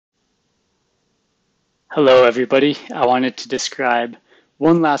Hello, everybody. I wanted to describe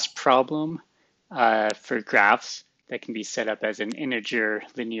one last problem for graphs that can be set up as an integer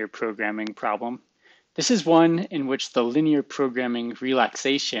linear programming problem. This is one in which the linear programming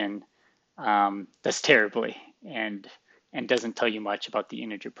relaxation does terribly and doesn't tell you much about the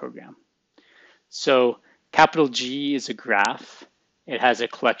integer program. So capital G is a graph. It has a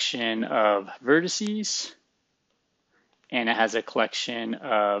collection of vertices and it has a collection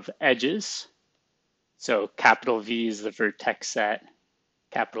of edges. So capital V is the vertex set,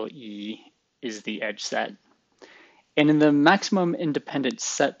 capital E is the edge set. And in the maximum independent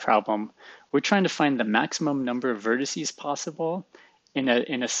set problem, we're trying to find the maximum number of vertices possible in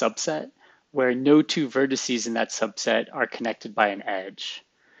a subset where no two vertices in that subset are connected by an edge.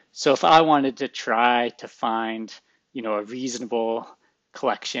 So if I wanted to try to find, a reasonable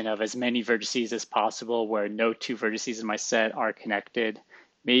collection of as many vertices as possible where no two vertices in my set are connected,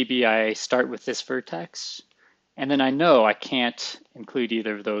 maybe I start with this vertex, and then I know I can't include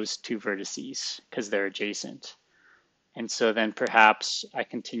either of those two vertices because they're adjacent. And so then perhaps I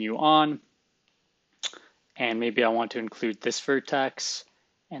continue on, and maybe I want to include this vertex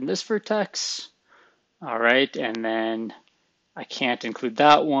and this vertex. All right, and then I can't include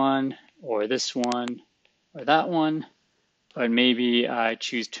that one or this one or that one, but maybe I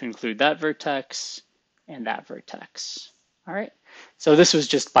choose to include that vertex and that vertex. All right, so this was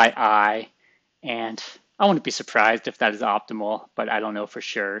just by eye, and I wouldn't be surprised if that is optimal, but I don't know for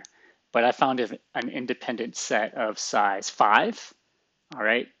sure. But I found an independent set of size 5, all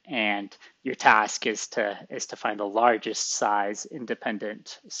right? And your task is to find the largest size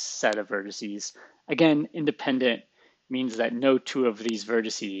independent set of vertices. Again, independent means that no two of these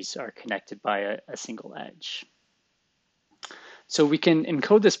vertices are connected by a single edge. So we can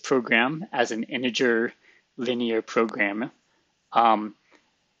encode this program as an integer linear program.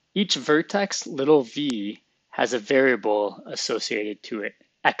 Each vertex, little v, has a variable associated to it,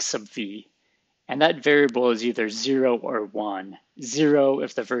 x sub v. And that variable is either 0 or 1. 0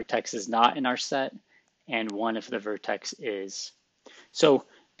 if the vertex is not in our set, and 1 if the vertex is. So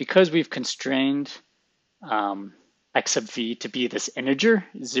because we've constrained x sub v to be this integer,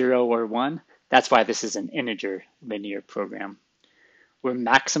 0 or 1, that's why this is an integer linear program. We're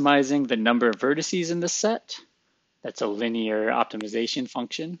maximizing the number of vertices in the set. That's a linear optimization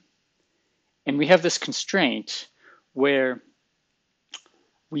function. And we have this constraint where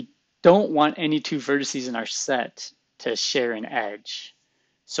we don't want any two vertices in our set to share an edge.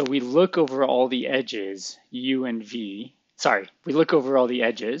 So we look over all the edges, u and v. Sorry, we look over all the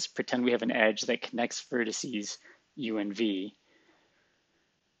edges, pretend we have an edge that connects vertices u and v.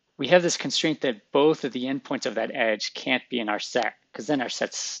 We have this constraint that both of the endpoints of that edge can't be in our set, because then our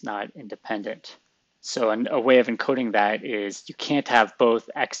set's not independent. So a way of encoding that is you can't have both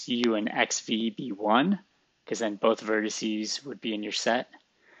xu and xv be 1, because then both vertices would be in your set.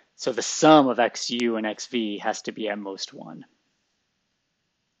 So the sum of xu and xv has to be at most 1.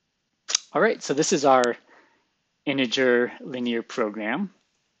 All right, so this is our integer linear program.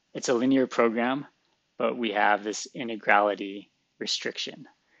 It's a linear program, but we have this integrality restriction.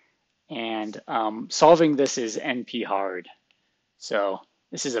 And solving this is NP hard. So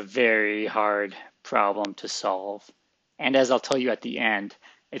this is a very hard problem to solve. And as I'll tell you at the end,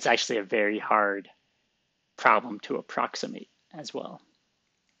 it's actually a very hard problem to approximate as well.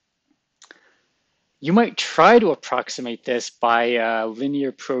 You might try to approximate this by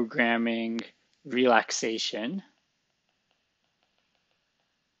linear programming relaxation.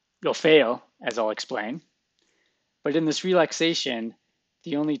 You'll fail, as I'll explain. But in this relaxation,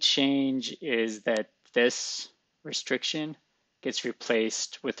 the only change is that this restriction gets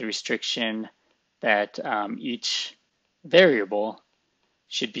replaced with the restriction that each variable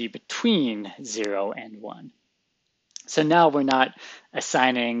should be between 0 and 1. So now we're not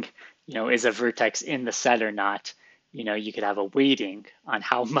assigning, is a vertex in the set or not. You could have a weighting on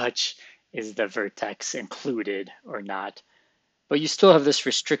how much is the vertex included or not. But you still have this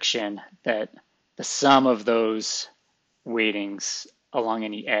restriction that the sum of those weightings along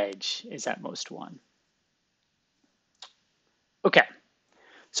any edge is at most 1. Okay,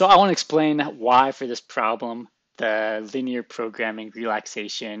 so I want to explain why for this problem the linear programming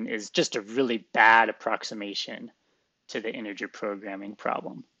relaxation is just a really bad approximation to the integer programming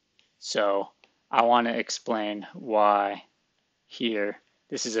problem. So I want to explain why here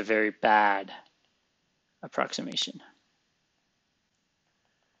this is a very bad approximation.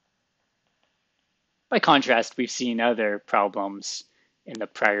 By contrast, we've seen other problems in the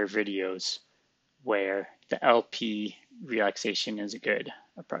prior videos where the LP relaxation is a good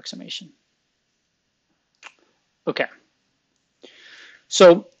approximation. Okay,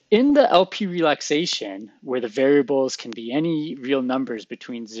 so In the LP relaxation, where the variables can be any real numbers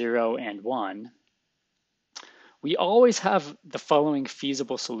between 0 and 1, we always have the following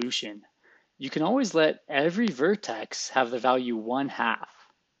feasible solution. You can always let every vertex have the value 1/2.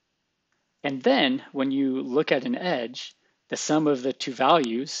 And then when you look at an edge, the sum of the two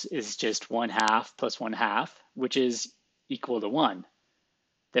values is just 1/2 plus 1/2, which is equal to 1.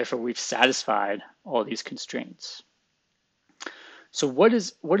 Therefore, we've satisfied all these constraints. So what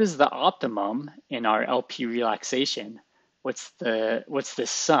is the optimum in our LP relaxation? What's the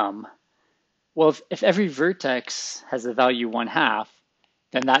sum? Well, if every vertex has the value 1/2,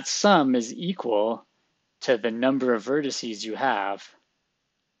 then that sum is equal to the number of vertices you have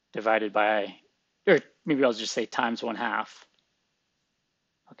divided by, or maybe I'll just say times 1/2.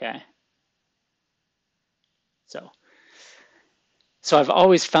 Okay. So I've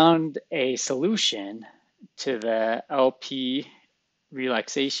always found a solution to the LP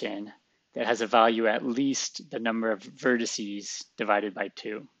relaxation that has a value at least the number of vertices divided by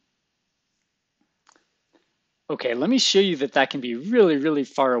 2. Okay, let me show you that that can be really, really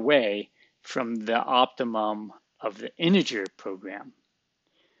far away from the optimum of the integer program.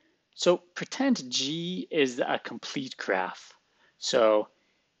 So pretend G is a complete graph. So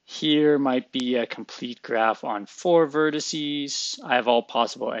here might be a complete graph on 4 vertices. I have all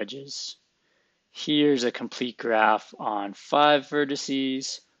possible edges. Here's a complete graph on 5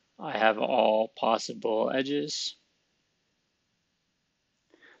 vertices. I have all possible edges.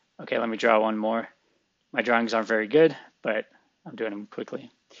 Okay, let me draw one more. My drawings aren't very good, but I'm doing them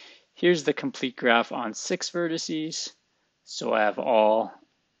quickly. Here's the complete graph on 6 vertices. So I have all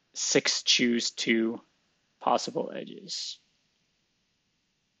 6 choose 2 possible edges.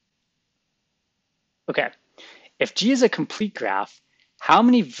 Okay, if G is a complete graph, how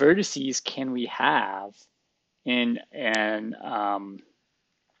many vertices can we have in an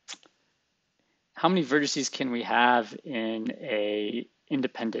a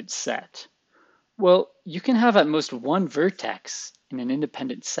independent set? Well, you can have at most one vertex in an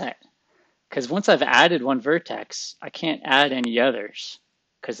independent set, because once I've added one vertex, I can't add any others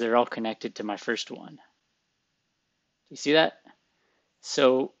because they're all connected to my first one. Do you see that?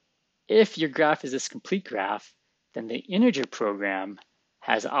 So if your graph is this complete graph, then the integer program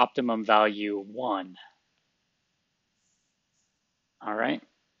has optimum value 1. All right.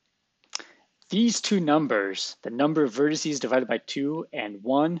 These two numbers, the number of vertices divided by 2 and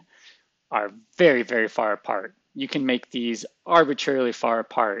 1, are very, very far apart. You can make these arbitrarily far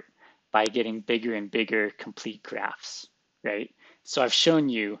apart by getting bigger and bigger complete graphs, right? So I've shown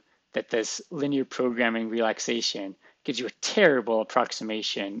you that this linear programming relaxation gives you a terrible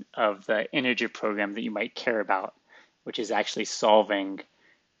approximation of the integer program that you might care about, which is actually solving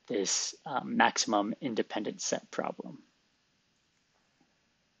this maximum independent set problem.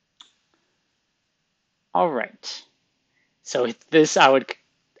 All right, so this I would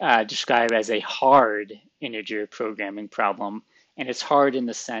describe as a hard integer programming problem, and it's hard in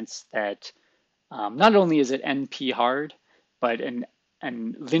the sense that not only is it NP hard, but an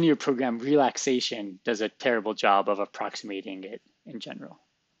linear program relaxation does a terrible job of approximating it in general.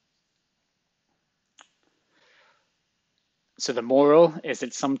 So the moral is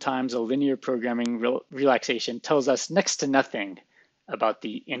that sometimes a linear programming relaxation tells us next to nothing about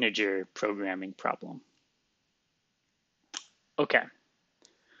the integer programming problem. Okay.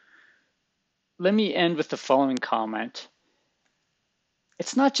 Let me end with the following comment.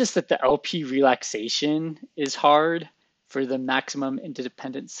 It's not just that the LP relaxation is hard for the maximum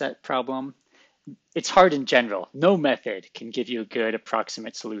independent set problem. It's hard in general. No method can give you a good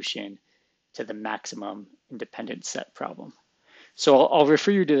approximate solution to the maximum independent set problem. So I'll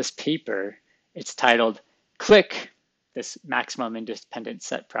refer you to this paper. It's titled, Click, this maximum independent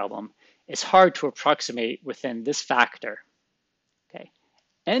set problem is hard to approximate within this factor. Okay,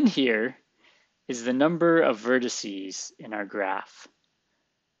 N here is the number of vertices in our graph.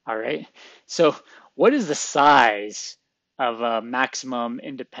 All right, so what is the size of a maximum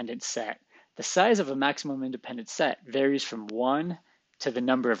independent set? The size of a maximum independent set varies from 1 to the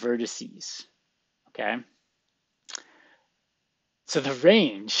number of vertices, okay? So the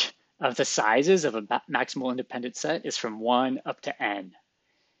range of the sizes of a maximal independent set is from 1 up to n.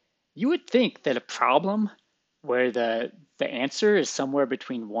 You would think that a problem where the answer is somewhere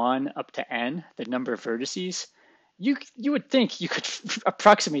between 1 up to n, the number of vertices, you would think you could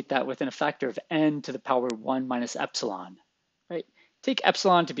approximate that within a factor of n to the power 1 minus epsilon, right? Take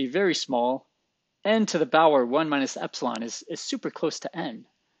epsilon to be very small, n to the power 1 minus epsilon is super close to n,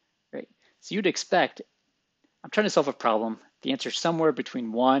 right? So you'd expect, I'm trying to solve a problem, the answer is somewhere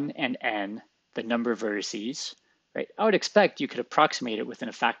between 1 and n, the number of vertices, right? I would expect you could approximate it within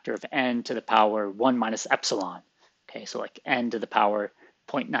a factor of n to the power 1 minus epsilon. Okay, so like n to the power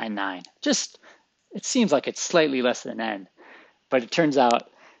 0.99. Just, it seems like it's slightly less than n, but it turns out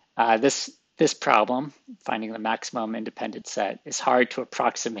this problem, finding the maximum independent set, is hard to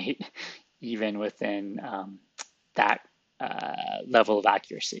approximate even within that level of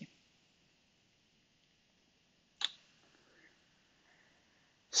accuracy.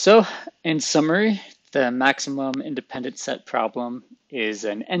 So in summary, the maximum independent set problem is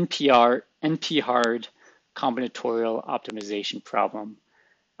an NP-hard combinatorial optimization problem.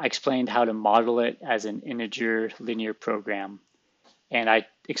 I explained how to model it as an integer linear program. And I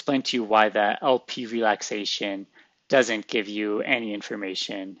explained to you why the LP relaxation doesn't give you any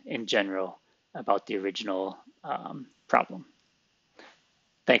information in general about the original problem.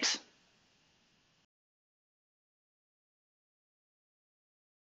 Thanks.